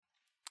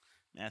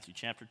Matthew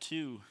chapter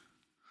 2,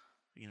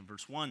 beginning in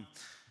verse 1.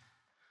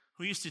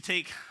 We used to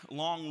take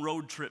long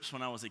road trips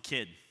when I was a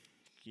kid.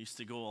 Used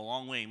to go a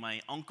long way.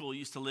 My uncle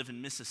used to live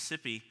in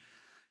Mississippi,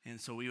 and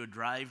so we would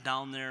drive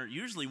down there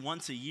usually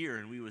once a year,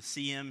 and we would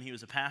see him. He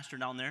was a pastor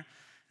down there.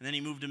 And then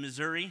he moved to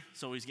Missouri,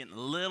 so he's getting a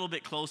little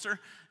bit closer,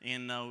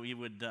 and we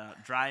would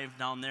drive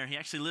down there. He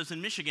actually lives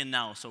in Michigan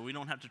now, so we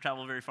don't have to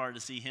travel very far to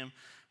see him.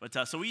 But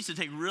so we used to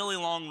take really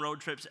long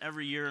road trips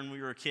every year when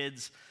we were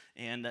kids,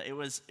 and it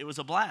was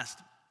a blast.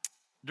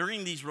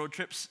 During these road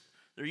trips,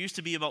 there used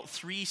to be about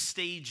 3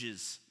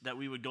 stages that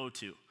we would go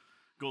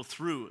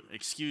through.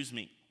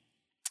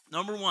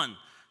 Number 1,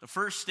 the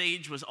first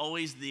stage was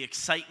always the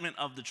excitement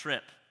of the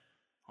trip.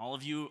 All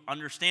of you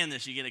understand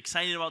this. You get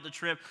excited about the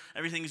trip.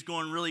 Everything's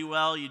going really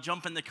well. You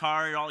jump in the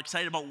car. You're all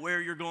excited about where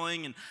you're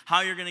going and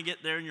how you're going to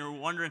get there. And you're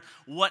wondering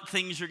what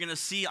things you're going to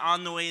see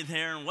on the way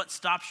there and what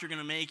stops you're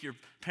going to make. Your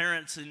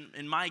parents,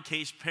 in my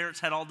case, parents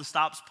had all the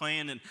stops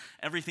planned and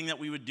everything that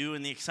we would do.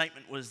 And the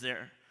excitement was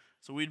there.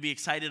 So we'd be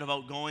excited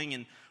about going,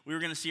 and we were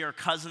going to see our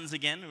cousins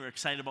again. We were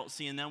excited about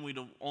seeing them. We'd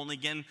only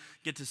again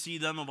get to see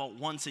them about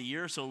once a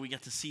year, so we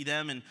get to see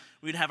them, and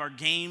we'd have our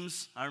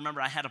games. I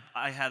remember I had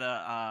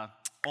a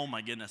oh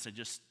my goodness, I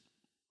just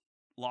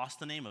lost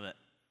the name of it.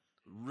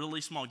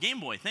 Really small Game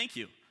Boy. Thank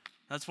you.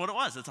 That's what it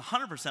was. That's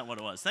 100% what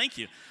it was. Thank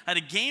you. I had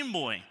a Game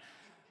Boy.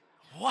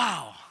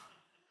 Wow.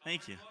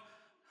 Thank you.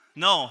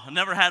 No, I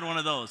never had one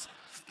of those.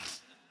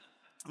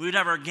 We would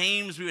have our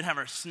games, we would have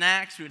our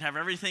snacks, we would have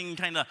everything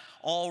kind of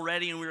all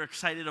ready, and we were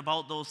excited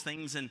about those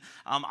things. And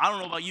I don't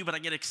know about you, but I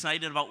get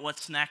excited about what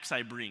snacks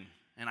I bring,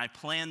 and I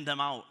plan them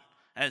out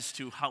as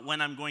to when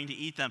I'm going to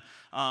eat them.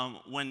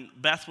 When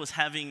Beth was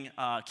having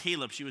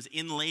Caleb, she was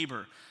in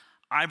labor,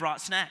 I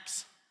brought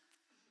snacks.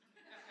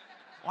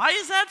 Why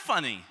is that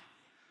funny?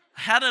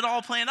 I had it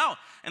all planned out.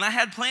 And I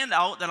had planned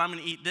out that I'm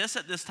going to eat this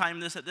at this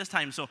time, this at this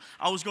time. So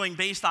I was going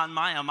based on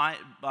Maya.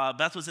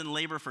 Beth was in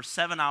labor for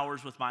 7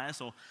 hours with Maya,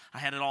 so I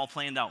had it all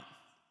planned out.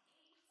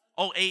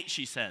 Oh, 8,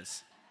 she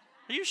says.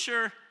 Are you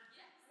sure?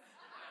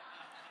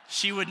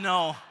 She would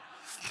know.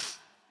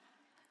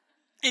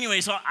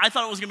 Anyway, so I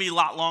thought it was going to be a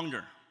lot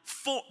longer.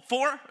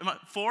 4?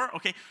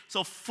 Okay,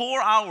 so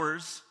 4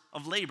 hours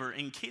of labor,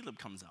 and Caleb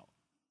comes out.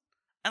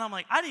 And I'm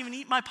like, I didn't even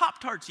eat my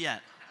Pop-Tarts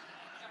yet.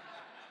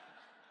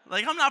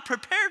 Like, I'm not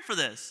prepared for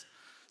this.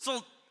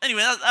 So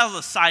anyway, that was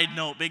a side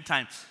note, big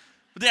time.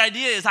 But the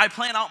idea is I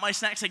plan out my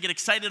snacks. I get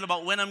excited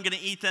about when I'm going to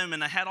eat them.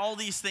 And I had all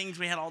these things.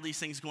 We had all these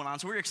things going on.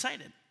 So we were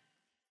excited.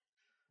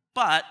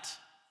 But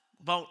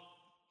about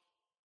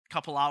a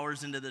couple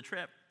hours into the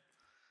trip,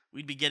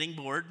 we'd be getting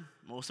bored.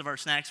 Most of our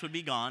snacks would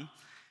be gone.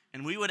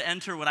 And we would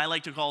enter what I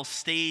like to call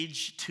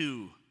stage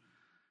 2,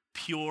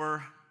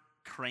 pure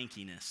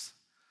crankiness.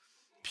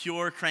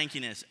 Pure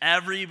crankiness.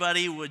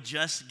 Everybody would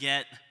just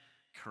get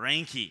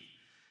cranky.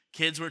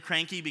 Kids were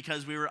cranky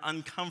because we were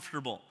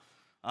uncomfortable.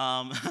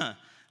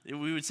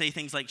 We would say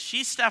things like,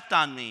 she stepped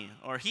on me,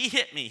 or he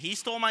hit me, he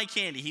stole my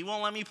candy, he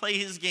won't let me play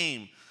his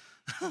game.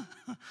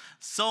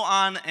 So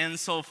on and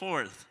so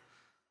forth.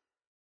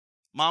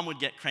 Mom would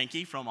get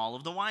cranky from all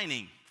of the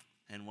whining.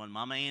 And when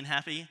mama ain't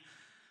happy,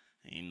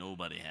 ain't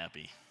nobody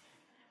happy.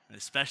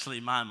 Especially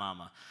my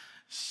mama.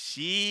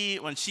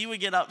 When she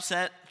would get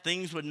upset,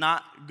 things would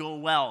not go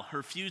well.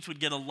 Her fuse would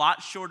get a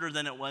lot shorter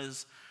than it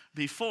was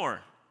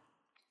before.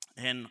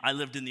 And I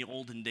lived in the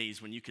olden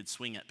days when you could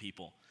swing at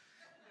people.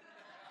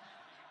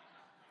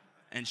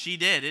 And she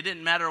did. It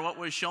didn't matter what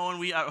was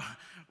showing. It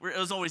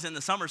was always in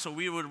the summer, so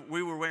we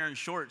were wearing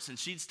shorts, and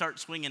she'd start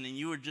swinging, and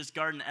you were just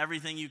guarding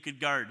everything you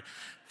could guard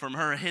from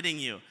her hitting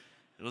you.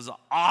 It was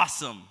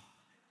awesome.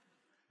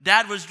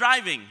 Dad was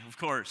driving, of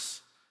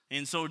course.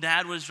 And so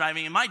Dad was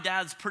driving, and my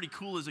dad's pretty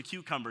cool as a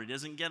cucumber. He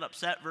doesn't get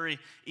upset very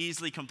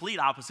easily, complete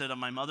opposite of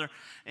my mother.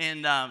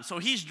 And so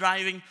he's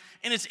driving,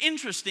 and it's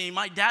interesting.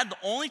 My dad, the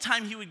only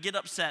time he would get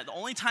upset, the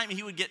only time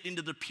he would get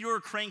into the pure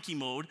cranky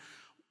mode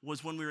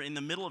was when we were in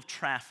the middle of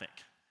traffic.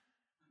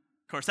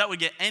 Of course, that would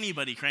get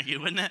anybody cranky,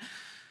 wouldn't it?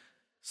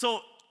 So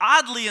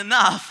oddly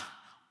enough,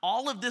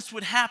 all of this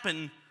would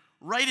happen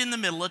right in the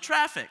middle of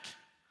traffic.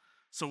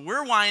 So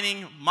we're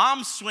whining,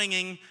 mom's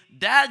swinging,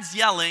 dad's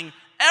yelling.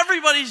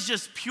 Everybody's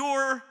just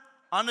pure,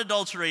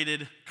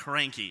 unadulterated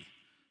cranky.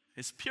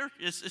 It's pure,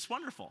 it's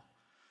wonderful.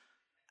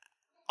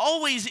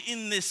 Always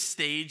in this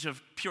stage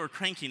of pure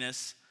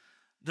crankiness,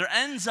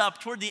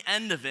 toward the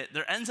end of it,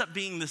 there ends up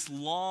being this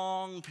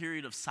long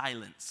period of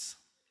silence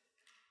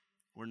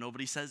where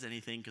nobody says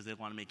anything because they don't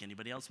want to make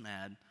anybody else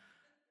mad.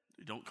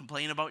 You don't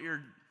complain about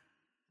your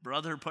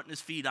brother putting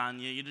his feet on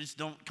you. You just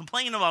don't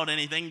complain about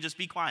anything, just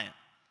be quiet.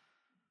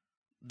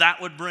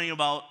 That would bring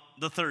about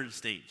the third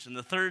stage. And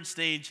the third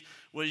stage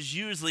was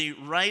usually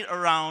right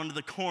around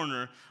the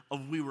corner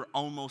of we were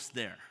almost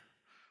there.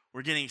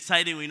 We're getting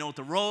excited. We know what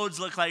the roads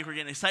look like. We're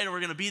getting excited. We're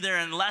going to be there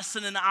in less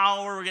than an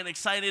hour. We're getting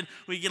excited.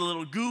 We get a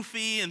little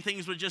goofy, and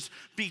things would just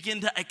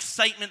begin to,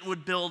 excitement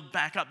would build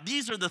back up.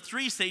 These are the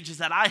 3 stages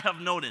that I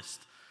have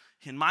noticed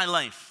in my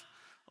life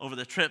over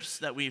the trips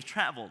that we've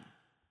traveled.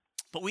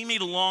 But we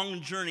made a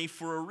long journey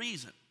for a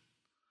reason,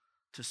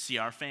 to see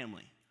our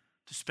family,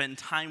 to spend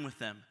time with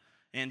them.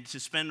 And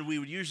we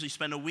would usually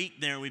spend a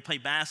week there, and we'd play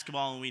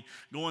basketball, and we'd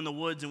go in the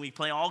woods, and we'd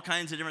play all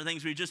kinds of different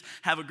things. We'd just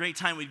have a great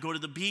time. We'd go to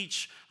the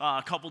beach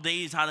a couple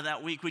days out of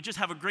that week. We'd just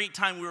have a great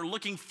time. We were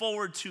looking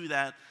forward to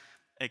that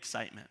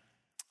excitement.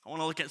 I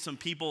want to look at some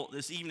people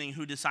this evening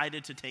who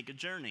decided to take a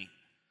journey.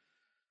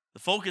 The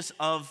focus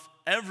of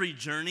every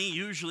journey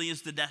usually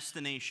is the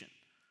destination.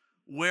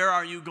 Where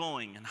are you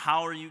going, and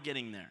how are you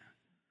getting there?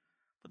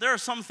 But there are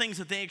some things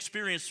that they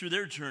experienced through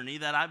their journey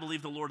that I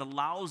believe the Lord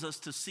allows us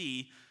to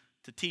see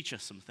to teach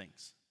us some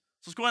things.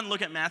 So let's go ahead and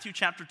look at Matthew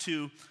chapter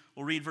 2.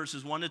 We'll read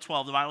verses 1 to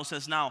 12. The Bible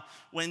says, "Now,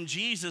 when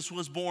Jesus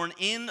was born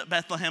in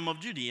Bethlehem of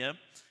Judea,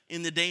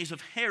 in the days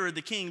of Herod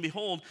the king,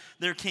 behold,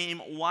 there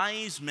came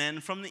wise men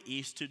from the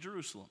east to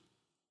Jerusalem,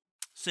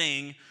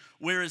 saying,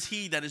 Where is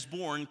he that is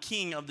born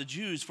King of the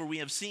Jews? For we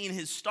have seen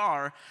his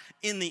star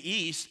in the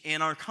east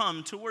and are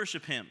come to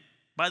worship him."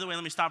 By the way,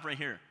 let me stop right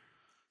here.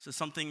 This is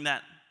something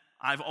that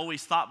I've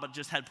always thought but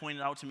just had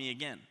pointed out to me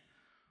again.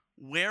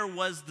 Where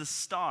was the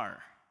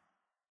star?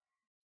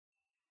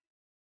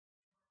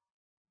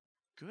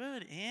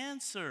 Good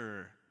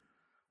answer.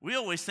 We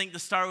always think the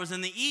star was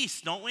in the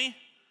east, don't we?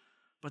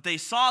 But they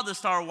saw the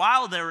star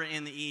while they were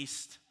in the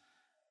east.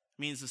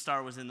 It means the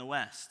star was in the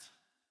west.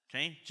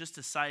 Okay? Just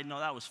a side note,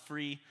 that was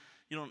free.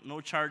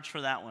 No charge for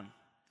that one.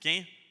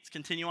 Okay? Let's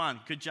continue on.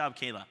 Good job,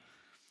 Kayla.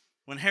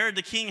 When Herod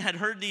the king had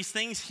heard these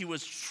things, he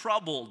was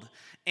troubled,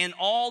 and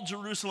all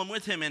Jerusalem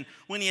with him. And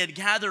when he had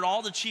gathered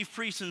all the chief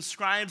priests and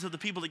scribes of the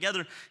people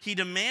together, he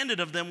demanded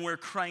of them where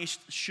Christ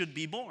should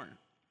be born.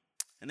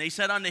 And they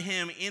said unto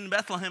him, In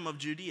Bethlehem of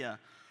Judea,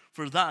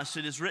 for thus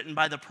it is written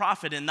by the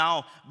prophet, And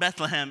thou,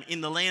 Bethlehem,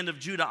 in the land of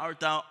Judah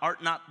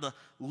art not the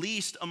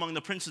least among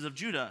the princes of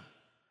Judah,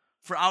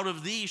 for out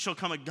of thee shall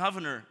come a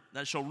governor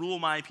that shall rule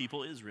my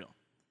people Israel.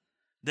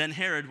 Then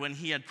Herod, when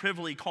he had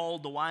privily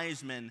called the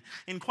wise men,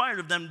 inquired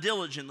of them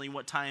diligently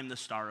what time the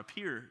star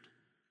appeared.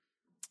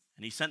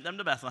 And he sent them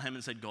to Bethlehem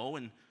and said, Go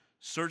and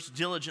search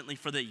diligently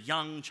for the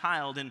young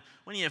child, and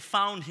when ye have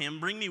found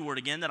him, bring me word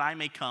again that I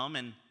may come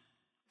and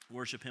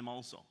worship him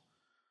also.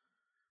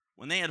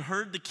 When they had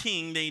heard the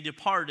king, they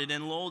departed,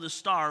 and lo, the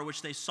star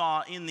which they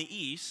saw in the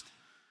east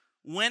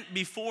went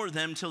before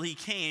them till it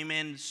came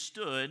and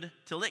stood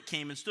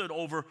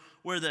over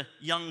where the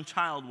young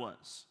child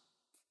was.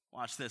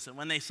 Watch this. And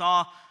when they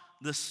saw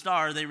the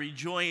star, they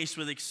rejoiced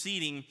with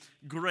exceeding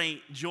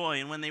great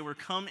joy. And when they were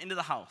come into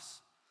the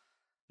house,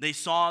 they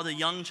saw the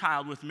young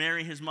child with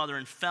Mary his mother,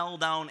 and fell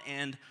down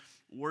and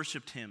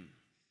worshipped him.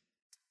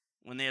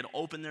 When they had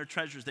opened their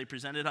treasures, they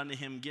presented unto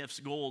him gifts,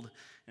 gold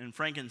and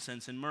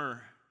frankincense and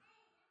myrrh.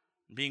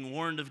 Being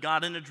warned of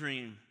God in a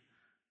dream,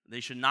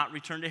 they should not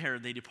return to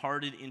Herod. They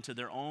departed into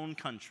their own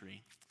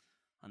country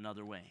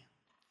another way.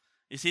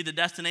 You see, the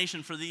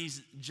destination for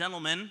these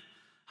gentlemen,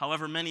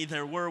 however many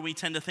there were, we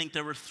tend to think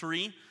there were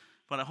three,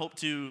 but I hope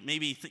to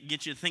maybe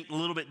get you to think a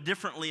little bit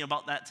differently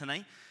about that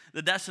tonight.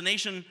 The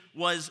destination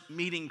was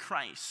meeting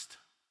Christ.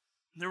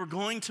 They were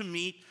going to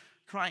meet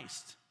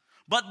Christ.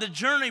 But the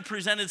journey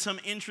presented some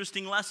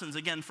interesting lessons,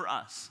 again, for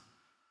us.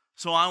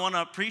 So I want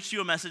to preach to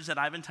you a message that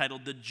I've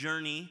entitled, The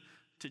Journey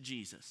to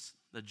Jesus.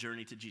 The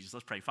Journey to Jesus.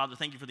 Let's pray. Father,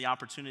 thank you for the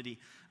opportunity,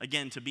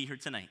 again, to be here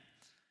tonight,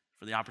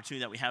 for the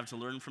opportunity that we have to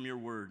learn from your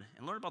word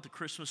and learn about the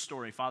Christmas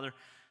story. Father,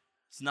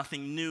 it's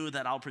nothing new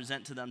that I'll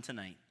present to them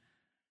tonight.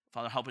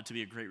 Father, help it to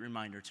be a great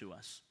reminder to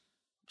us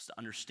to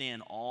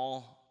understand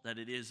all that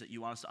it is that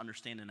you want us to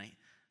understand tonight.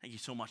 Thank you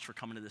so much for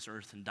coming to this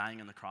earth and dying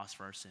on the cross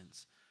for our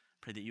sins.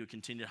 Pray that you would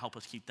continue to help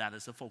us keep that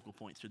as a focal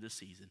point through this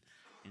season.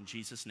 In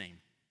Jesus' name,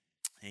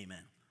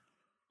 amen.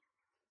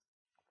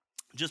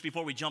 Just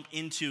before we jump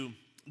into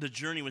the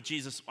journey with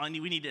Jesus, we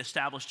need to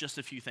establish just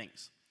a few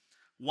things.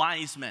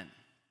 Wise men.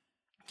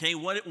 Okay,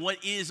 what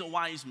is a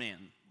wise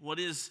man? What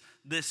is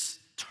this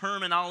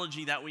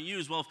terminology that we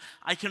use? Well, if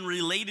I can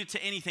relate it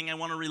to anything, I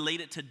want to relate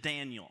it to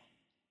Daniel.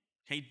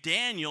 Okay,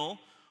 Daniel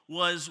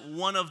was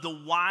one of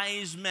the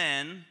wise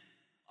men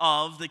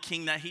of the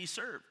king that he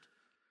served.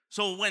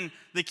 So when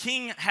the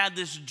king had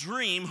this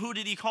dream, who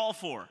did he call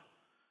for?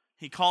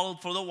 He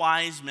called for the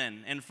wise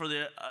men and for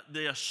the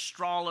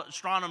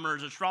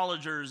astronomers,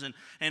 astrologers,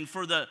 and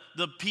for the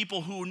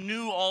people who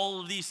knew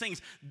all of these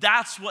things.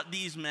 That's what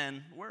these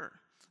men were.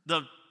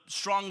 The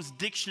Strong's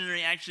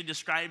Dictionary actually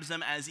describes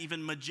them as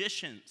even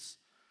magicians.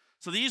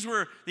 So these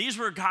were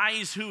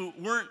guys who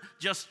weren't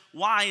just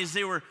wise,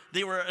 they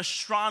were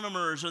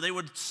astronomers, or they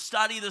would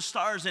study the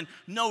stars, and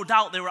no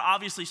doubt they were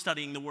obviously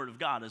studying the Word of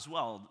God as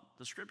well,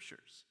 the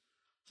Scriptures.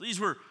 So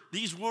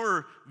these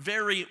were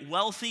very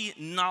wealthy,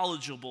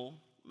 knowledgeable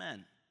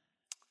men.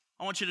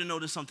 I want you to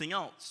notice something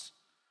else.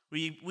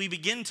 We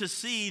begin to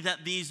see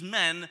that these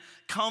men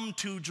come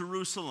to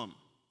Jerusalem.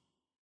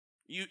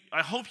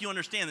 I hope you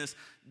understand this.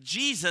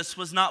 Jesus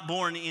was not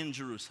born in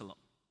Jerusalem.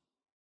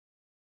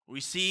 We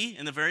see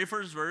in the very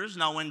first verse,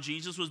 now when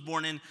Jesus was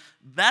born in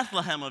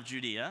Bethlehem of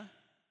Judea,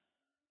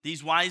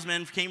 these wise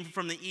men came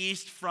from the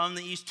east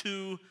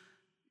to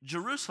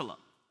Jerusalem.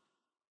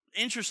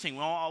 Interesting.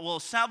 Well, we'll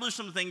establish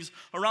some things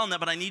around that,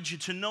 but I need you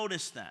to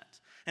notice that.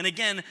 And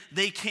again,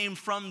 they came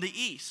from the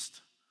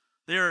east.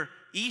 They're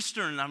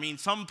Eastern. I mean,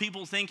 some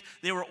people think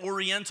they were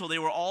Oriental. They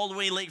were all the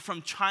way like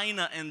from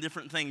China and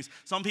different things.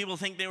 Some people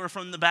think they were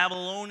from the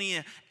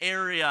Babylonia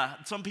area.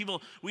 Some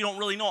people, we don't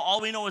really know.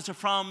 All we know is they're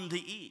from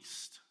the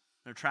East.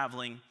 They're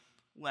traveling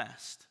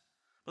west.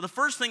 But the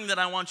first thing that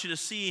I want you to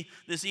see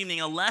this evening,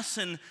 a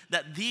lesson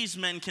that these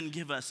men can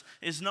give us,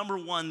 is number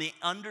one, the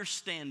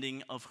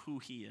understanding of who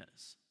he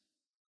is.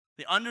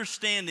 The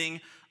understanding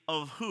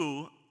of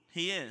who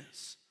he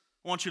is.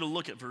 I want you to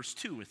look at verse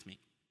 2 with me.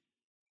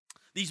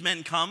 These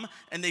men come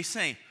and they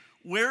say,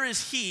 "Where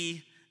is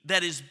he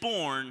that is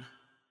born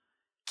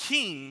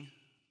King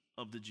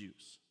of the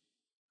Jews?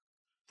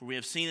 For we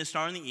have seen a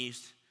star in the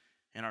east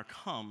and are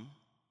come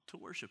to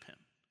worship him."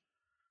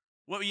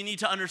 What you need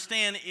to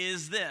understand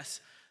is this.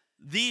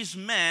 These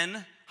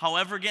men,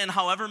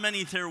 however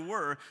many there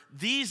were,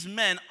 these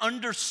men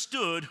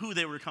understood who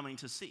they were coming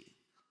to see.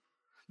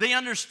 They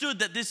understood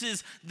that this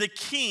is the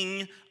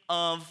King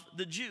of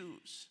the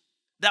Jews.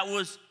 That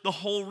was the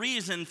whole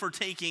reason for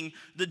taking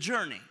the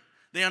journey.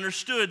 They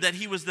understood that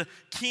he was the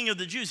King of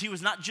the Jews. He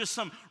was not just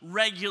some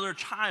regular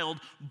child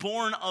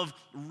born of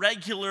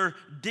regular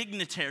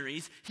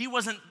dignitaries. He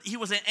wasn't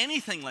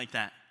anything like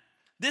that.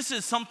 This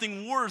is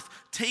something worth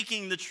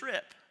taking the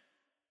trip.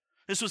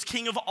 This was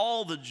King of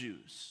all the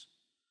Jews.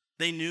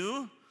 They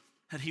knew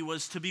that he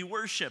was to be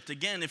worshiped.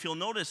 Again, if you'll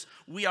notice,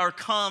 we are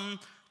come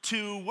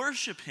to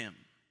worship him.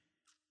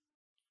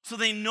 So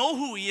they know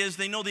who he is.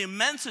 They know the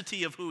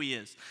immensity of who he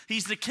is.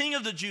 He's the King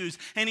of the Jews,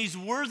 and he's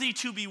worthy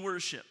to be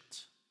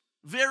worshiped.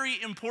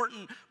 Very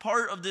important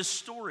part of this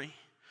story.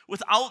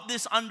 Without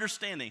this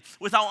understanding,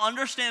 without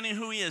understanding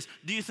who he is,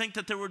 do you think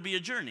that there would be a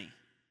journey?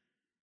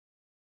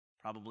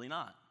 Probably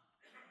not.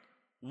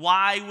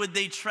 Why would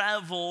they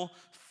travel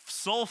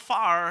so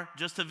far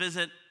just to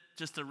visit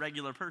just a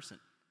regular person?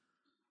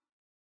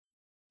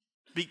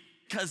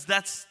 Because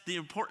that's the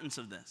importance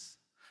of this.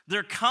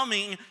 They're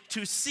coming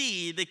to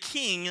see the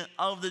King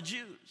of the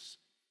Jews.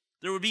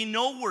 There would be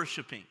no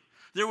worshiping.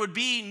 There would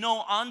be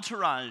no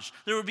entourage.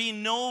 There would be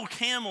no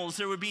camels.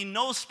 There would be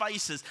no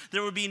spices.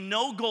 There would be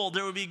no gold.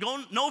 There would be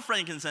no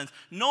frankincense,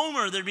 no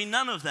myrrh. There'd be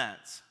none of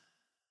that.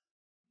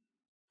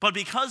 But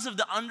because of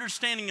the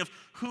understanding of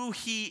who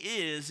he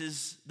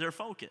is their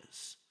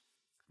focus.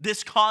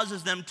 This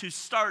causes them to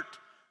start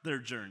their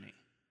journey.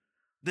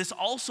 This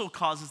also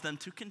causes them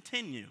to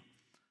continue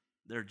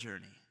their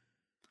journey.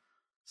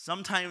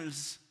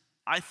 Sometimes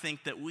I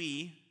think that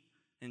we,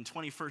 in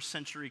 21st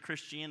century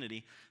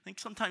Christianity,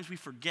 sometimes we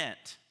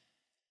forget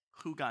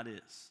who God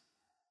is.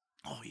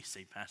 Oh, you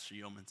say, Pastor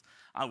Yeomans,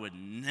 I would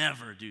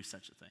never do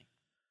such a thing.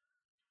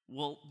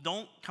 Well,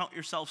 don't count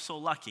yourself so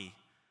lucky.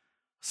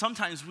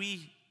 Sometimes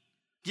we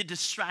get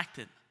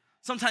distracted.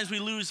 Sometimes we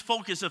lose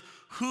focus of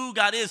who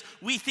God is.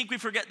 We think we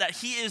forget that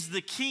he is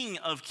the King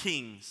of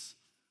kings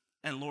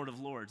and Lord of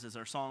lords, as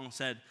our song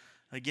said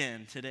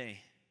again today.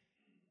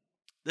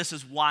 This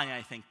is why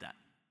I think that.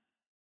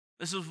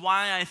 This is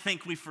why I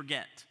think we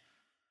forget.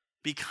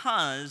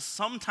 Because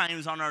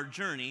sometimes on our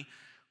journey,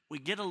 we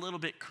get a little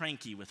bit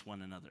cranky with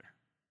one another.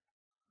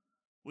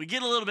 We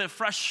get a little bit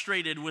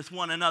frustrated with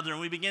one another,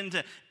 and we begin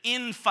to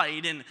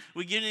infight, and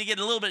we begin to get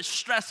a little bit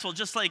stressful,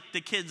 just like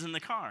the kids in the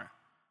car.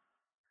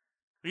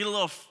 We get a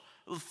little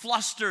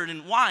flustered,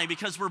 and why?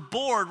 Because we're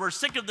bored, we're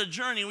sick of the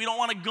journey, we don't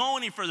want to go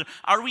any further.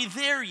 Are we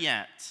there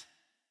yet?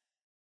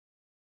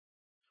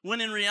 When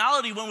in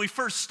reality, when we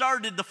first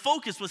started, the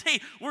focus was,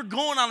 hey, we're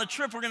going on a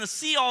trip, we're going to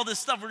see all this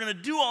stuff, we're going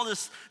to do all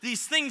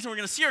these things, and we're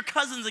going to see our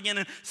cousins again,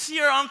 and see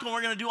our uncle, and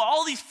we're going to do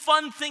all these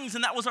fun things,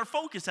 and that was our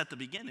focus at the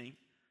beginning.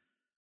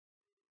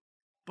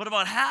 But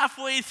about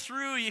halfway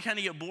through, you kind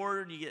of get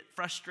bored, you get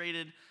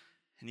frustrated,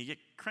 and you get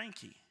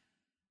cranky.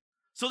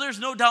 So there's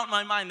no doubt in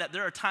my mind that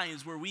there are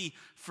times where we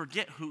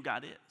forget who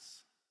God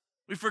is.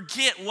 We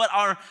forget what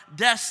our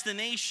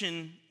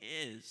destination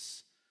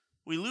is.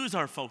 We lose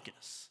our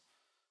focus.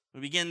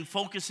 We begin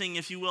focusing,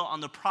 if you will,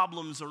 on the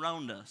problems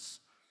around us.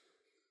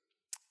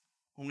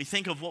 When we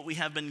think of what we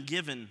have been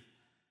given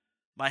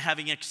by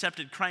having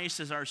accepted Christ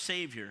as our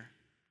Savior,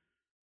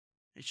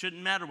 it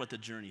shouldn't matter what the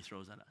journey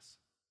throws at us.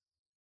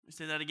 Let me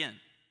say that again.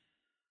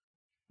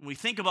 When we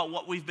think about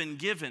what we've been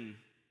given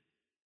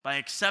by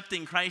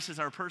accepting Christ as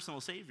our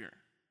personal Savior,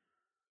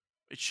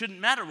 it shouldn't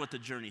matter what the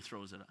journey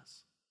throws at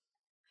us.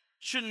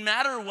 It shouldn't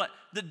matter what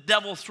the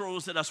devil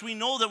throws at us. We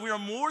know that we are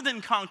more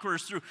than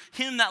conquerors through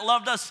him that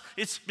loved us.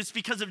 It's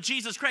because of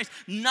Jesus Christ.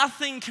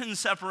 Nothing can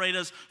separate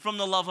us from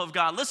the love of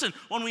God. Listen,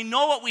 when we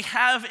know what we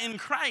have in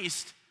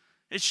Christ,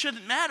 it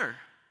shouldn't matter.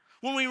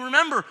 When we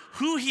remember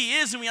who he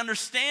is and we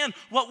understand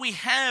what we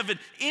have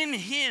in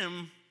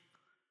him,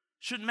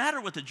 it shouldn't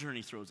matter what the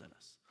journey throws at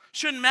us.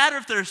 Shouldn't matter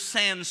if there's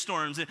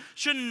sandstorms. It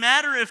shouldn't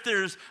matter if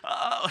there's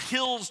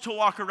hills to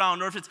walk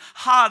around or if it's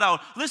hot out.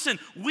 Listen,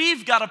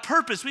 we've got a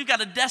purpose. We've got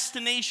a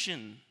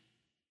destination.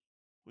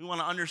 We want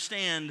to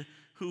understand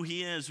who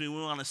he is. We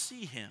want to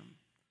see him.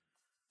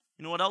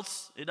 You know what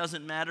else? It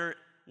doesn't matter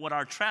what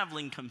our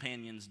traveling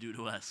companions do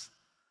to us.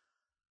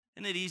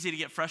 Isn't it easy to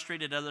get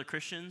frustrated at other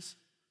Christians?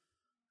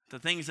 The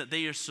things that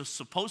they are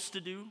supposed to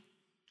do?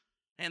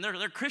 And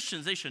they're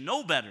Christians. They should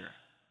know better.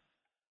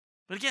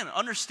 But again,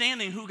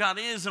 understanding who God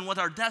is and what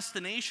our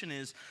destination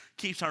is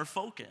keeps our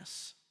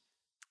focus.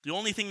 The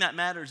only thing that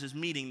matters is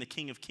meeting the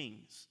King of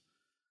Kings,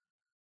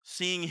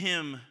 seeing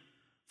him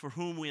for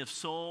whom we have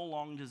so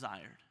long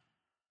desired.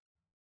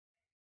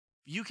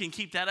 You can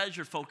keep that as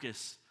your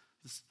focus.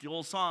 It's the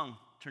old song,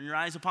 turn your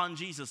eyes upon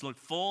Jesus, look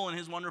full in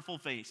his wonderful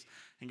face.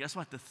 And guess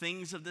what? The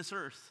things of this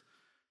earth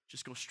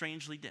just go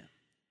strangely dim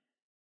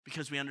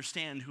because we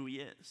understand who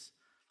he is.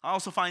 I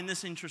also find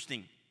this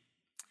interesting.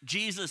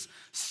 Jesus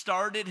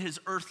started his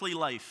earthly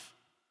life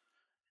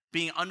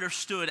being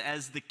understood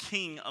as the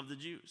King of the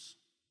Jews.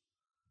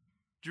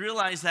 Do you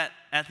realize that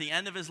at the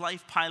end of his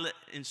life, Pilate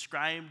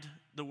inscribed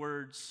the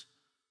words,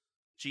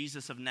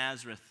 Jesus of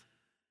Nazareth,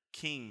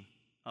 King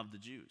of the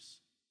Jews?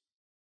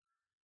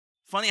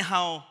 Funny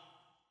how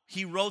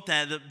he wrote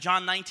that.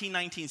 John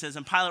 19:19 says,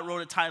 and Pilate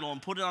wrote a title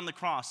and put it on the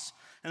cross.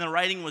 And the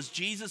writing was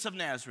Jesus of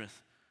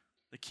Nazareth,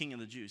 the King of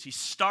the Jews. He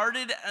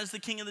started as the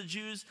King of the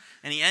Jews,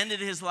 and he ended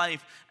his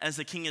life as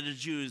the King of the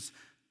Jews.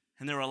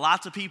 And there were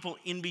lots of people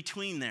in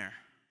between there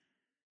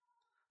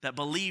that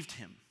believed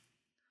him.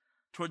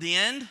 Toward the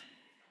end,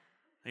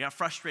 they got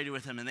frustrated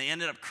with him, and they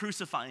ended up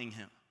crucifying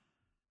him.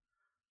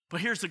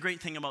 But here's the great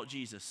thing about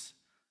Jesus.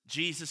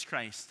 Jesus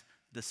Christ,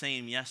 the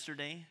same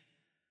yesterday,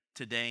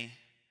 today,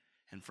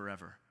 and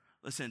forever.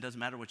 Listen, it doesn't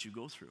matter what you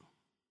go through.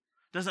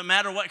 Doesn't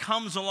matter what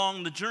comes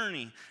along the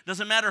journey.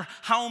 Doesn't matter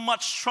how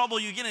much trouble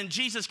you get in.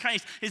 Jesus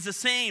Christ is the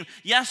same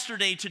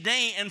yesterday,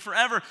 today, and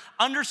forever.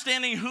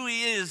 Understanding who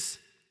he is,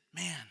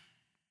 man,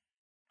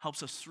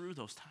 helps us through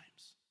those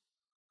times.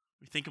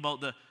 We think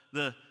about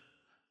the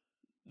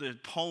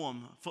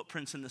poem,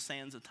 Footprints in the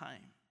Sands of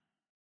Time.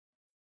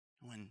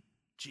 When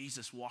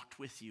Jesus walked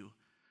with you,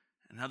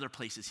 and other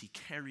places he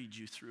carried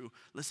you through.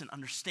 Listen,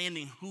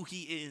 understanding who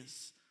he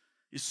is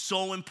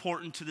so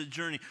important to the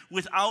journey.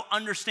 Without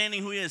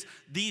understanding who he is,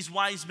 these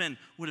wise men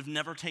would have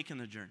never taken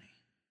the journey.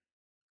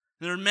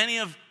 There are many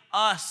of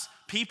us,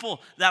 people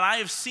that I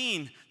have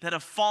seen that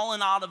have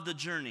fallen out of the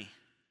journey.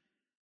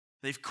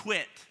 They've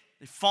quit.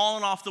 They've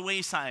fallen off the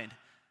wayside.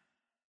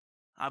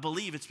 I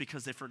believe it's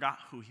because they forgot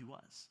who he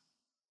was.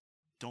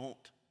 Don't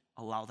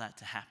allow that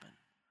to happen.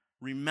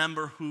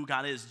 Remember who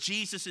God is.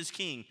 Jesus is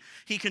King.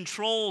 He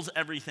controls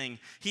everything.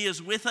 He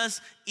is with us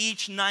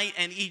each night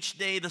and each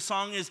day. The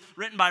song is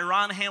written by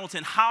Ron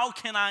Hamilton. How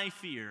can I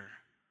fear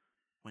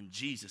when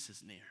Jesus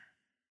is near?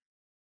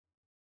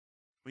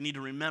 We need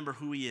to remember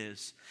who he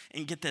is.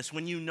 And get this,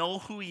 when you know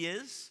who he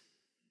is,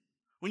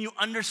 when you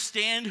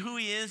understand who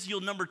he is,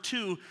 number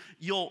two,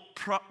 you'll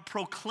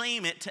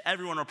proclaim it to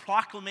everyone, or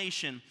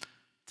proclamation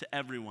to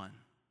everyone.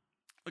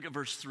 Look at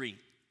verse 3.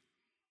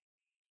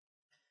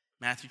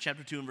 Matthew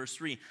chapter 2 and verse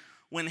 3.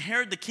 When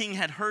Herod the king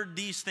had heard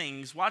these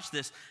things, watch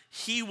this,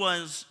 he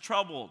was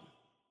troubled.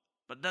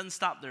 But it doesn't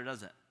stop there,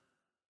 does it?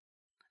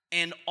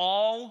 And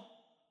all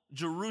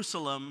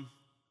Jerusalem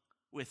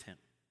with him.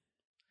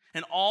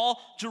 And all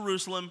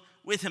Jerusalem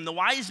with him. The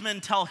wise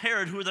men tell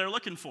Herod who they're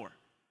looking for.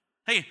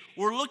 Hey,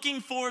 we're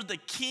looking for the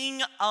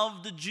King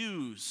of the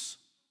Jews.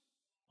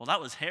 Well, that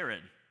was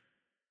Herod.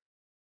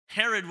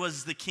 Herod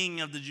was the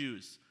king of the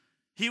Jews.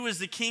 He was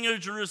the king of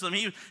Jerusalem.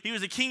 He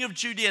was the king of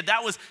Judea.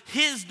 That was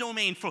his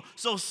domain.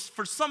 So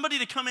for somebody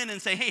to come in and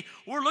say, hey,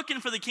 we're looking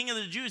for the king of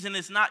the Jews, and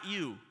it's not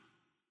you.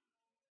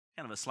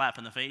 Kind of a slap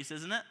in the face,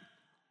 isn't it?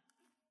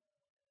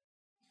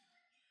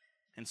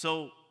 And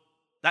so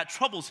that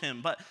troubles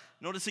him. But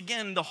notice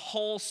again, the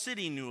whole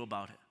city knew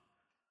about it.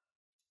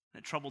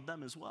 And it troubled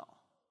them as well.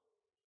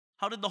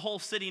 How did the whole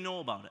city know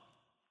about it?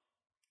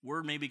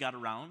 Word maybe got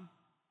around.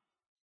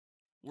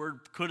 Word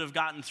could have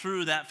gotten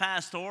through that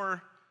fast,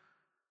 or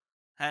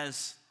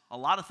as a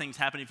lot of things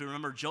happened. If you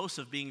remember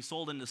Joseph being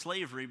sold into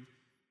slavery,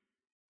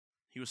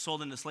 he was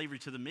sold into slavery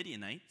to the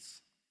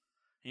Midianites.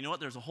 You know what?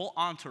 There's a whole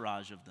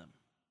entourage of them.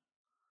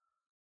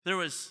 There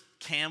was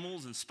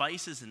camels and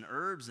spices and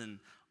herbs and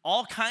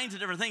all kinds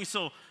of different things.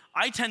 So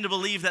I tend to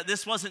believe that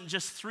this wasn't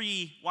just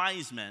 3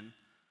 wise men.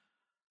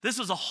 This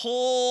was a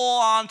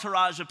whole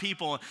entourage of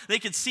people. They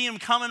could see him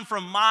coming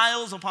from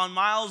miles upon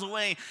miles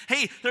away.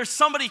 Hey, there's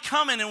somebody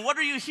coming, and what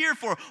are you here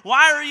for?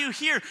 Why are you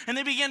here? And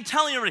they began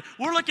telling everybody,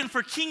 we're looking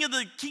for King of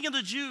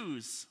the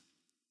Jews.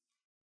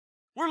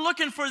 We're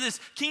looking for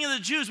this King of the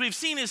Jews. We've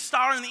seen his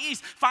star in the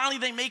east. Finally,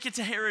 they make it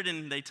to Herod,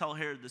 and they tell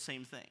Herod the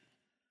same thing.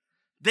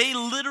 They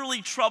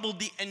literally troubled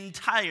the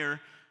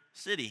entire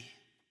city.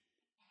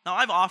 Now,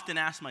 I've often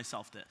asked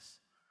myself this.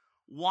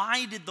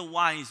 Why did the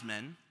wise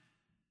men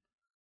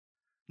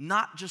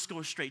not just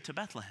go straight to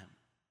Bethlehem?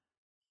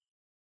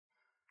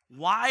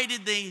 Why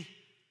did they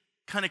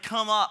kind of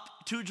come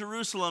up to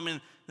Jerusalem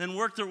and then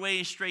work their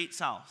way straight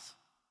south?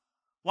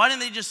 Why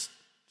didn't they just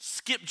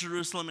skip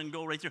Jerusalem and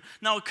go right through?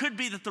 Now, it could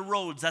be that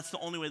that's the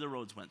only way the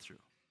roads went through.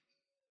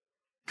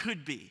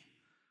 Could be.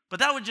 But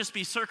that would just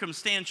be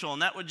circumstantial,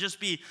 and that would just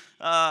be,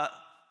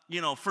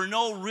 for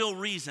no real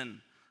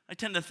reason. I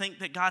tend to think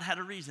that God had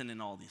a reason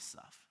in all this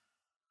stuff.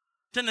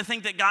 I tend to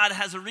think that God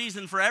has a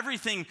reason for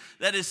everything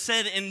that is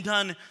said and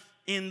done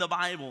in the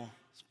Bible.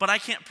 But I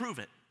can't prove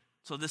it.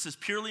 So this is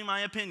purely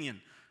my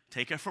opinion.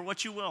 Take it for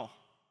what you will.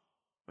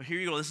 But here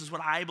you go. This is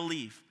what I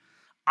believe.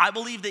 I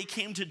believe they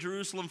came to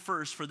Jerusalem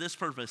first for this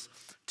purpose,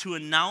 to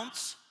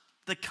announce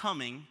the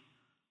coming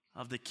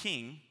of the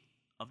King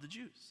of the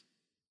Jews.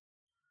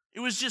 It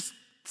was just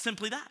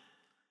simply that.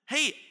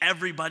 Hey,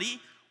 everybody,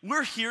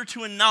 we're here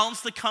to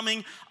announce the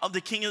coming of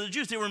the King of the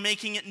Jews. They were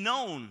making it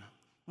known.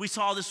 We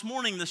saw this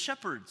morning the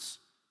shepherds.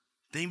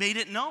 They made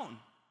it known.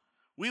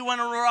 We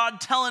went around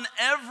telling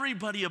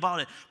everybody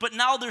about it. But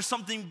now there's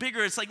something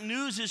bigger. It's like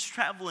news is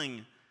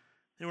traveling.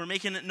 They were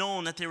making it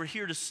known that they were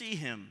here to see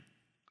him.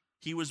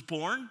 He was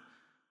born.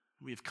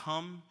 We have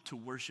come to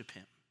worship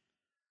him.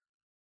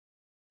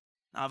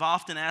 Now, I've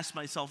often asked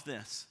myself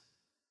this.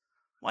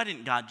 Why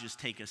didn't God just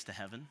take us to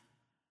heaven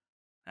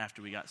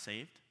after we got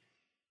saved?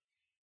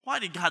 Why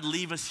did God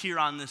leave us here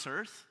on this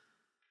earth?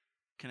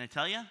 Can I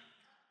tell you?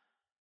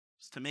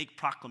 It's to make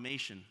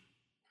proclamation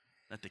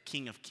that the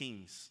King of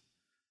Kings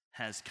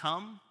has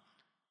come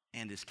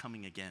and is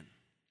coming again.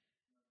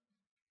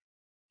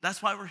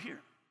 That's why we're here.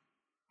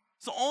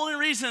 It's the only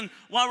reason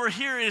why we're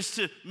here is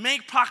to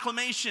make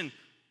proclamation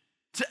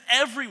to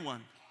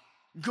everyone.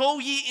 Go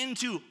ye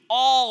into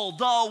all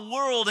the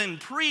world and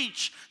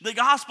preach the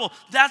gospel.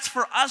 That's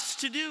for us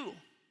to do.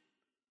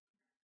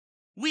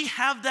 We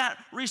have that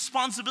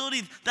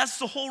responsibility. That's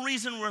the whole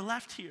reason we're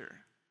left here.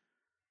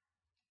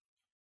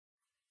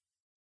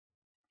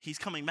 He's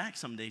coming back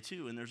someday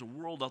too, and there's a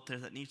world out there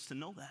that needs to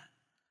know that.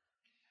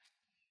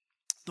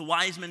 The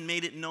wise men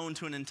made it known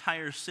to an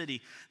entire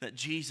city that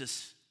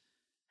Jesus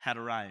had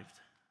arrived.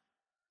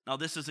 Now,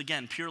 this is,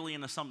 again, purely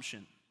an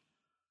assumption.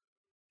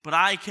 But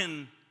I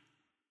can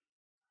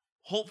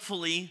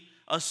hopefully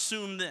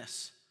assume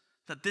this,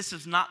 that this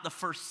is not the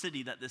first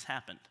city that this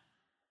happened.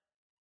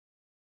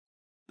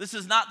 This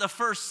is not the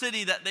first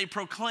city that they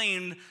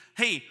proclaimed,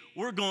 hey,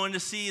 we're going to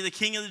see the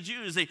King of the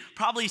Jews. They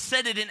probably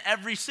said it in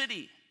every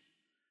city.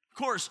 Of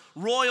course,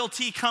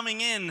 royalty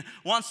coming in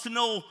wants to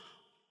know,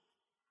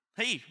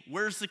 hey,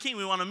 where's the king?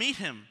 We want to meet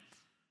him.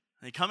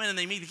 They come in and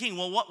they meet the king.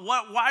 Well,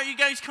 why are you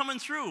guys coming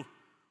through?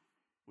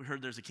 We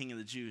heard there's a King of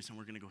the Jews and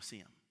we're going to go see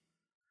him.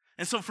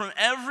 And so from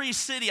every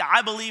city,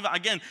 I believe,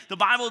 again, the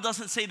Bible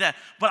doesn't say that,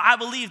 but I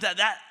believe that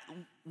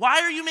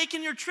why are you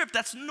making your trip?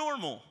 That's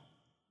normal.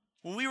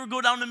 When we would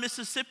go down to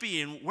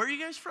Mississippi, and where are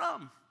you guys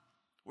from?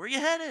 Where are you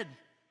headed?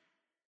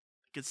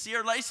 Could see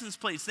our license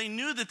plates. They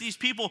knew that these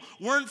people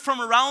weren't from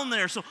around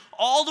there. So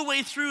all the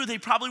way through, they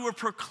probably were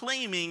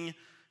proclaiming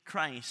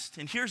Christ.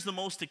 And here's the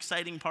most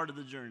exciting part of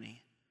the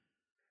journey.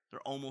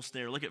 They're almost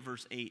there. Look at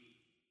verse 8.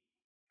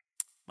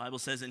 The Bible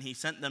says, and he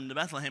sent them to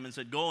Bethlehem and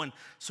said, go and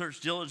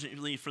search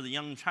diligently for the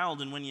young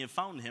child, and when you have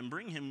found him,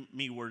 bring him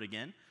me word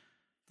again,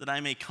 that I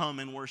may come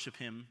and worship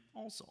him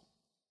also.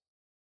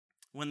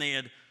 When they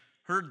had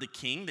heard the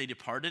king, they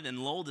departed,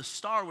 and lo, the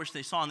star which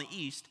they saw in the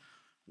east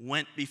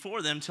went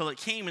before them till it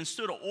came and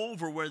stood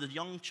over where the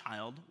young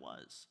child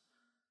was.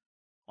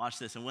 Watch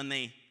this. And when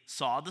they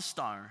saw the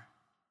star,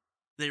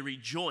 they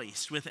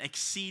rejoiced with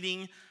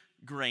exceeding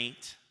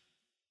great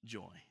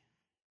joy.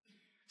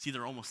 See,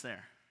 they're almost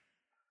there.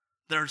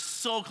 They're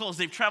so close.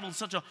 They've traveled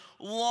such a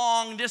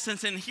long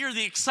distance, and here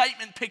the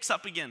excitement picks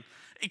up again.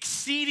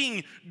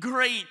 Exceeding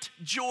great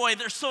joy.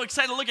 They're so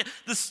excited. Look at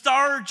the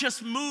star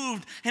just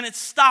moved, and it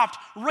stopped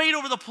right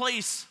over the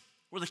place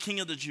where the King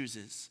of the Jews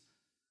is.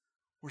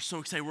 We're so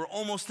excited. We're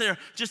almost there.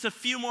 Just a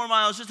few more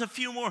miles, just a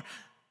few more.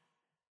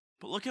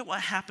 But look at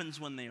what happens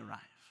when they arrive.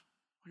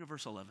 Look at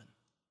verse 11.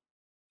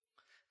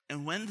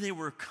 And when they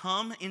were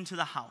come into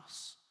the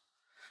house,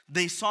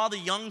 they saw the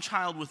young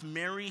child with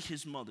Mary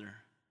his mother,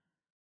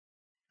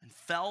 and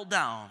fell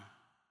down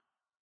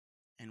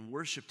and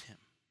worshiped him.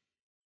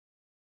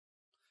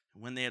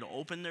 And when they had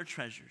opened their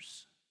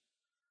treasures,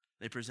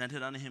 they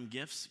presented unto him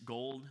gifts,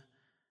 gold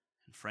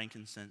and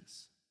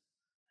frankincense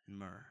and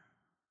myrrh.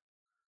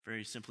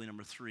 Very simply,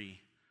 number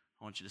 3,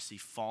 I want you to see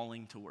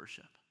falling to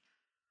worship.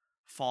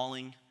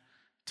 Falling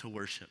to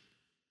worship.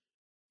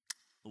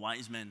 The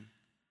wise men,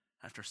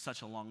 after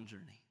such a long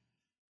journey,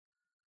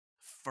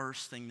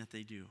 first thing that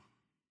they do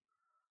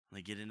when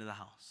they get into the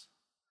house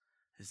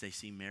is they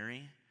see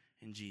Mary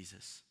and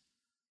Jesus,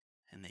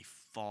 and they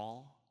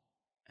fall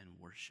and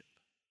worship.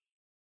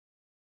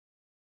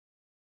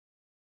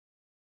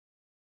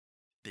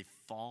 They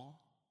fall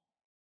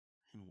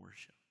and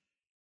worship.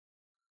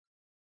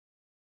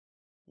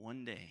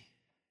 One day,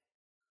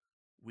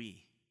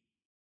 we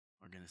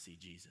are going to see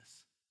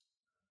Jesus.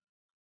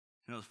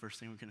 You know the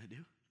first thing we're going to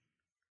do?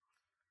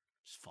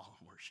 Just fall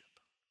and worship.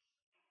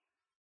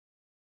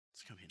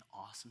 It's going to be an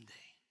awesome day.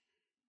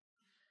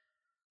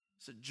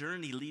 It's a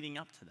journey leading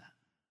up to that.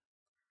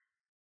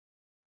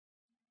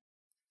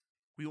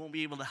 We won't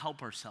be able to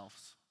help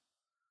ourselves.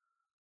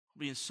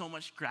 We'll be in so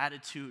much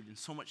gratitude and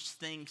so much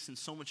thanks and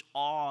so much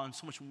awe and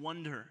so much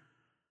wonder.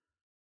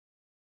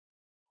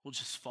 We'll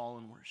just fall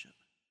and worship.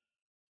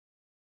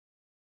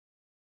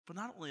 But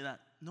not only that,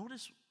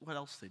 notice what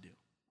else they do.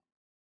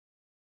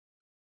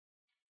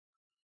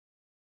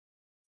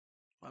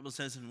 The Bible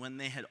says, and when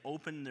they had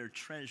opened their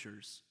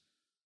treasures,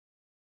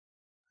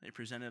 they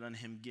presented unto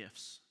him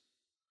gifts,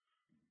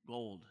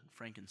 gold, and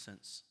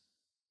frankincense,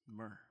 and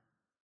myrrh.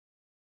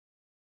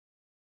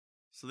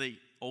 So they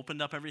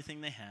opened up everything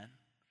they had.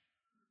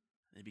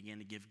 They began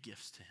to give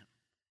gifts to him.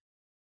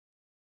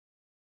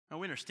 Now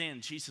we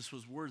understand Jesus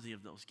was worthy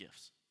of those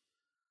gifts.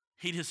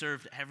 He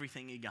deserved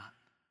everything he got.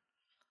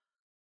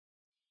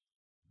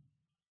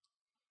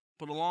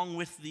 But along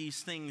with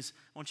these things,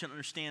 I want you to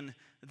understand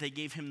that they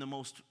gave him the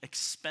most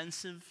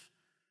expensive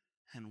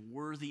and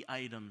worthy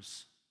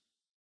items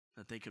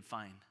that they could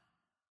find.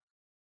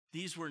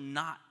 These were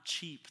not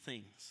cheap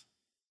things.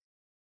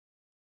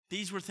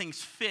 These were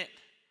things fit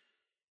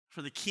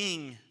for the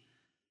king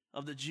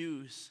of the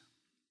Jews.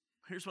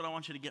 Here's what I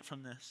want you to get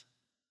from this.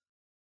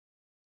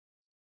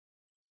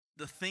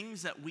 The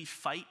things that we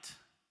fight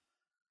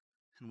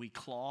and we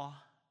claw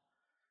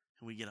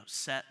and we get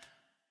upset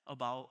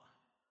about,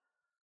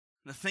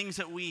 the things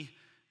that we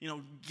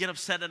get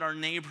upset at our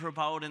neighbor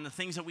about, and the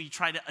things that we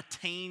try to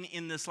attain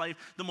in this life,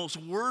 the most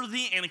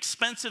worthy and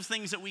expensive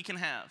things that we can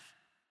have,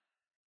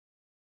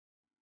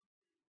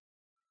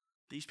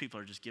 these people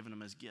are just giving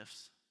them as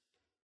gifts.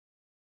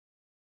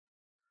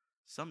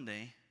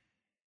 Someday,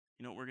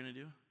 you know what we're going to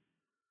do?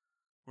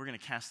 We're going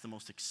to cast the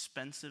most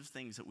expensive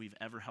things that we've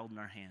ever held in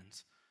our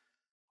hands.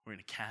 We're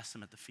going to cast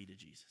them at the feet of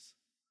Jesus.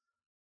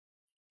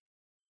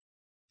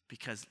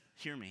 Because,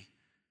 hear me,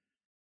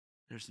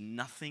 there's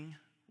nothing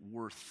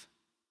worth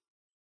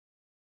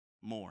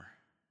more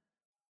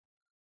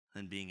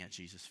than being at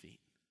Jesus'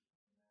 feet.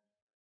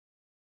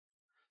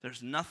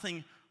 There's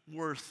nothing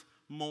worth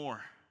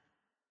more.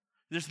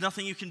 There's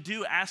nothing you can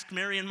do. Ask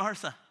Mary and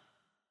Martha.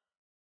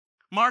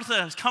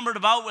 Martha is cumbered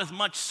about with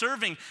much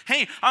serving.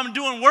 Hey, I'm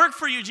doing work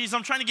for you, Jesus.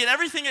 I'm trying to get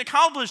everything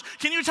accomplished.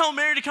 Can you tell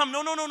Mary to come?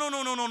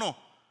 No.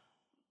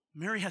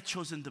 Mary hath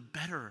chosen the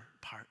better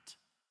part.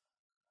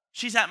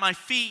 She's at my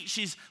feet.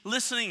 She's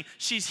listening.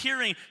 She's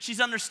hearing.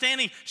 She's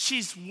understanding.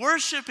 She's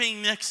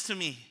worshiping next to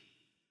me.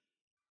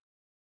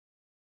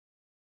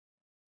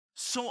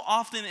 So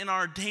often in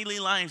our daily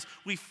lives,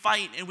 we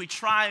fight and we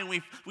try and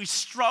we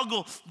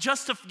struggle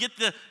just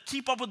to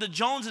keep up with the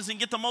Joneses and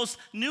get the most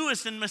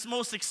newest and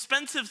most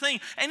expensive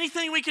thing.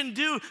 Anything we can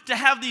do to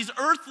have these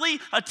earthly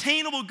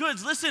attainable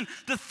goods. Listen,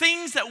 the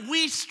things that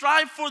we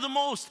strive for the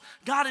most,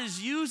 God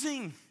is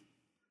using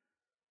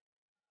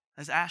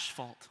as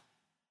asphalt.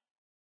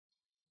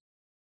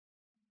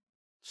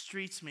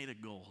 Streets made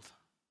of gold.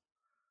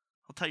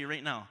 I'll tell you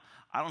right now,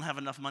 I don't have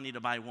enough money to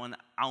buy 1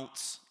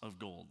 ounce of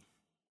gold.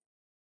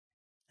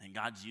 And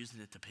God's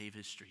using it to pave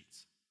his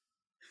streets.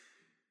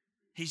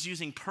 He's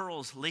using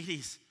pearls,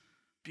 ladies,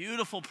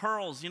 beautiful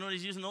pearls. You know what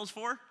he's using those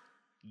for?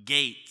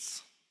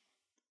 Gates.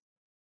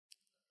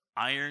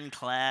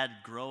 Ironclad,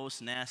 gross,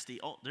 nasty.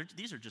 Oh,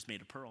 these are just made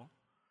of pearl.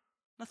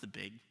 Nothing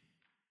big.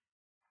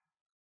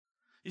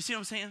 You see what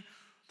I'm saying?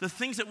 The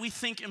things that we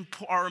think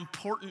are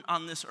important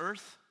on this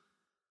earth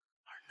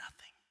are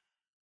nothing.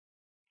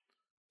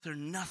 They're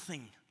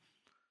nothing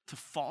to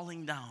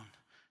falling down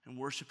and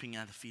worshiping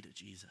at the feet of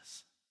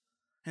Jesus.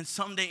 And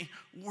someday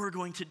we're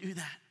going to do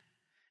that.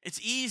 It's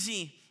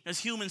easy as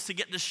humans to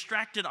get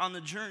distracted on the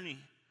journey.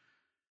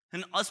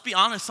 And let's be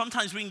honest,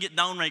 sometimes we can get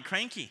downright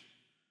cranky.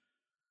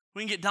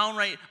 We can get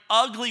downright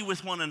ugly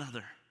with one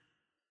another.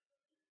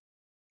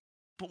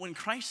 But when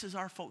Christ is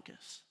our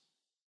focus,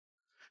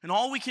 and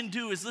all we can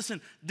do is,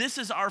 listen, this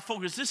is our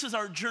focus, this is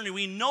our journey,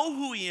 we know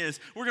who he is,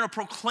 we're going to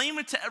proclaim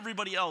it to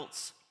everybody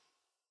else.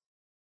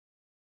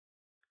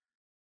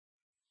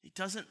 It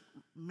doesn't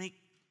make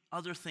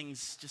other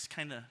things just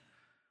kind of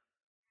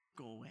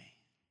go away.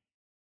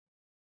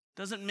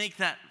 Doesn't make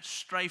that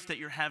strife that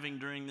you're having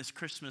during this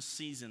Christmas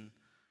season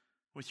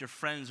with your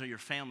friends or your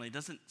family, it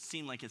doesn't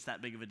seem like it's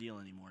that big of a deal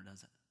anymore,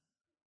 does it?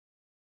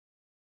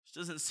 It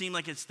doesn't seem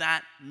like it's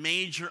that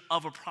major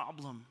of a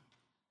problem.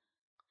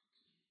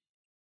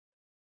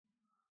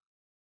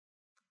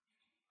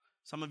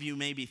 Some of you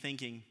may be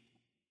thinking,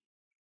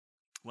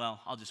 well,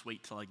 I'll just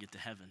wait till I get to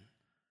heaven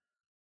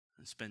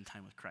and spend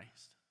time with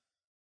Christ.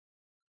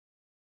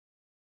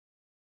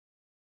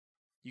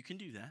 You can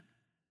do that.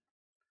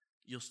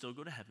 You'll still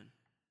go to heaven.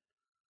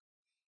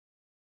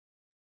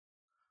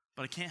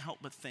 But I can't help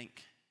but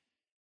think,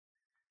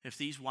 if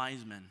these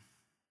wise men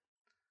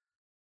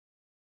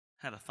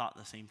had a thought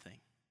the same thing.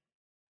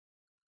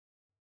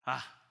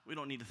 We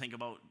don't need to think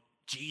about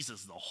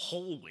Jesus the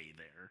whole way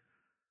there.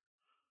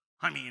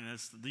 I mean,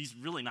 he's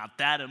really not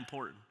that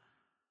important.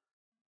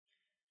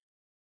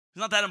 It's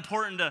not that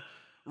important to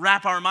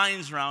wrap our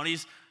minds around.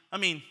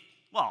 We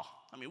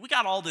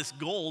got all this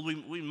gold.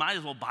 We might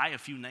as well buy a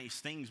few nice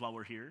things while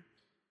we're here.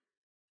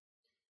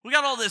 We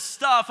got all this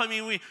stuff.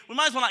 We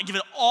might as well not give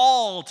it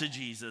all to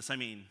Jesus.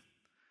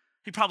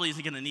 He probably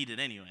isn't going to need it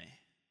anyway.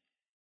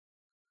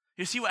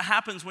 You see what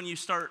happens when you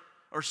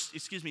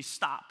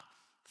stop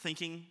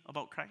thinking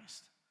about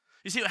Christ?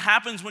 You see what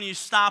happens when you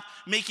stop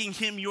making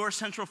him your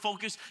central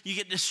focus? You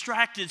get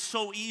distracted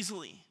so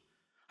easily.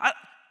 I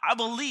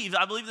believe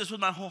this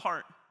with my whole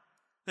heart,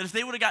 that if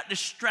they would have got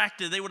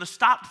distracted, they would have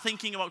stopped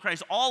thinking about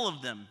Christ, all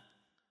of them,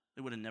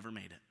 they would have never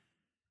made it.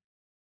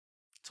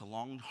 It's a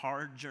long,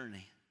 hard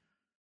journey.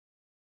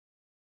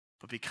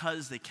 But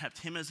because they kept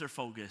him as their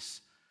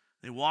focus,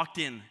 they walked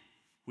in,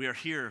 we are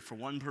here for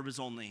one purpose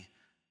only,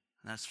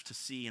 And that's to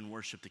see and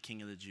worship the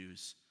King of the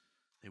Jews.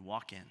 They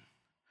walk in,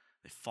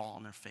 they fall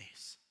on their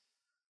face,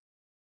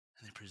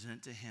 and they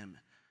present to him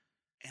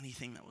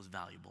anything that was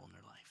valuable in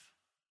their life.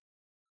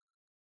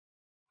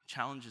 The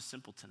challenge is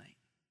simple tonight.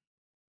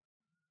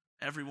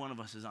 Every one of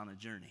us is on a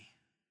journey.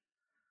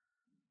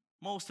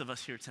 Most of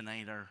us here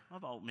tonight are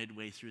about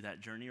midway through that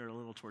journey or a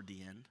little toward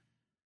the end.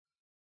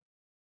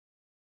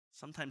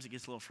 Sometimes it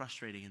gets a little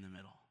frustrating in the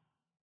middle.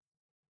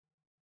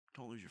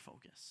 Don't lose your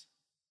focus.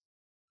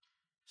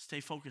 Stay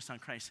focused on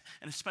Christ,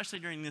 and especially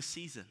during this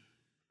season.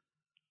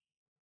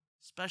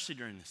 Especially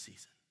during this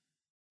season.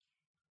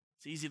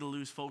 It's easy to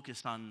lose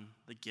focus on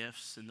the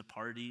gifts and the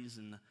parties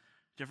and the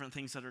different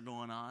things that are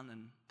going on,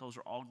 and those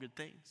are all good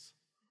things.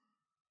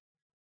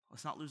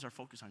 Let's not lose our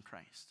focus on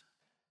Christ.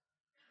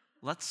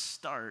 Let's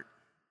start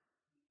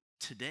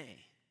today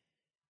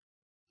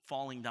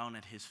falling down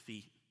at his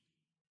feet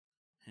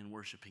and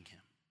worshiping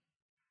him.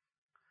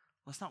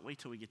 Let's not wait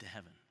till we get to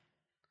heaven.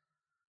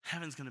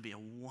 Heaven's going to be a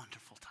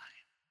wonderful time.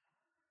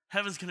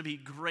 Heaven's going to be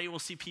great. We'll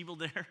see people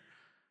there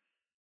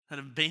that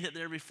have made it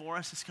there before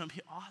us. It's going to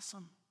be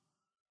awesome.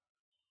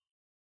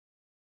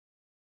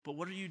 But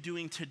what are you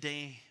doing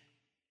today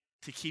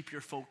to keep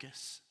your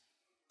focus?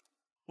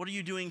 What are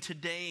you doing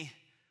today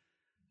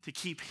to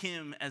keep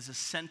him as the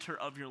center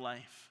of your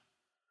life?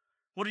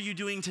 What are you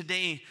doing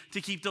today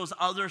to keep those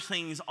other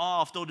things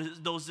off,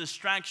 those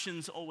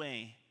distractions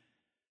away?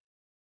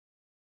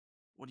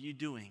 What are you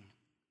doing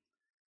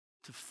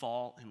to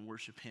fall and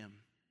worship him?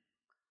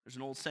 There's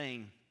an old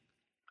saying,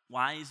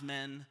 wise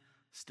men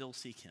still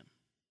seek him.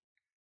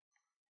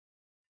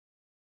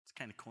 It's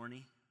kind of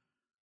corny,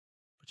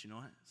 but you know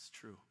what? It's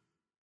true.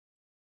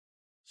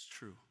 It's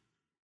true.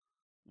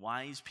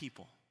 Wise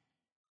people,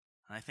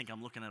 and I think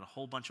I'm looking at a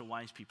whole bunch of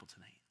wise people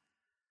tonight.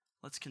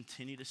 Let's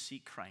continue to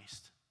seek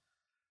Christ.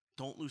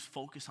 Don't lose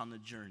focus on the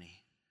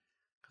journey,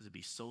 because it'd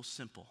be so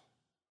simple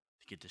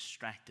to get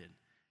distracted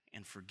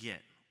and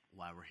forget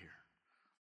why we're here.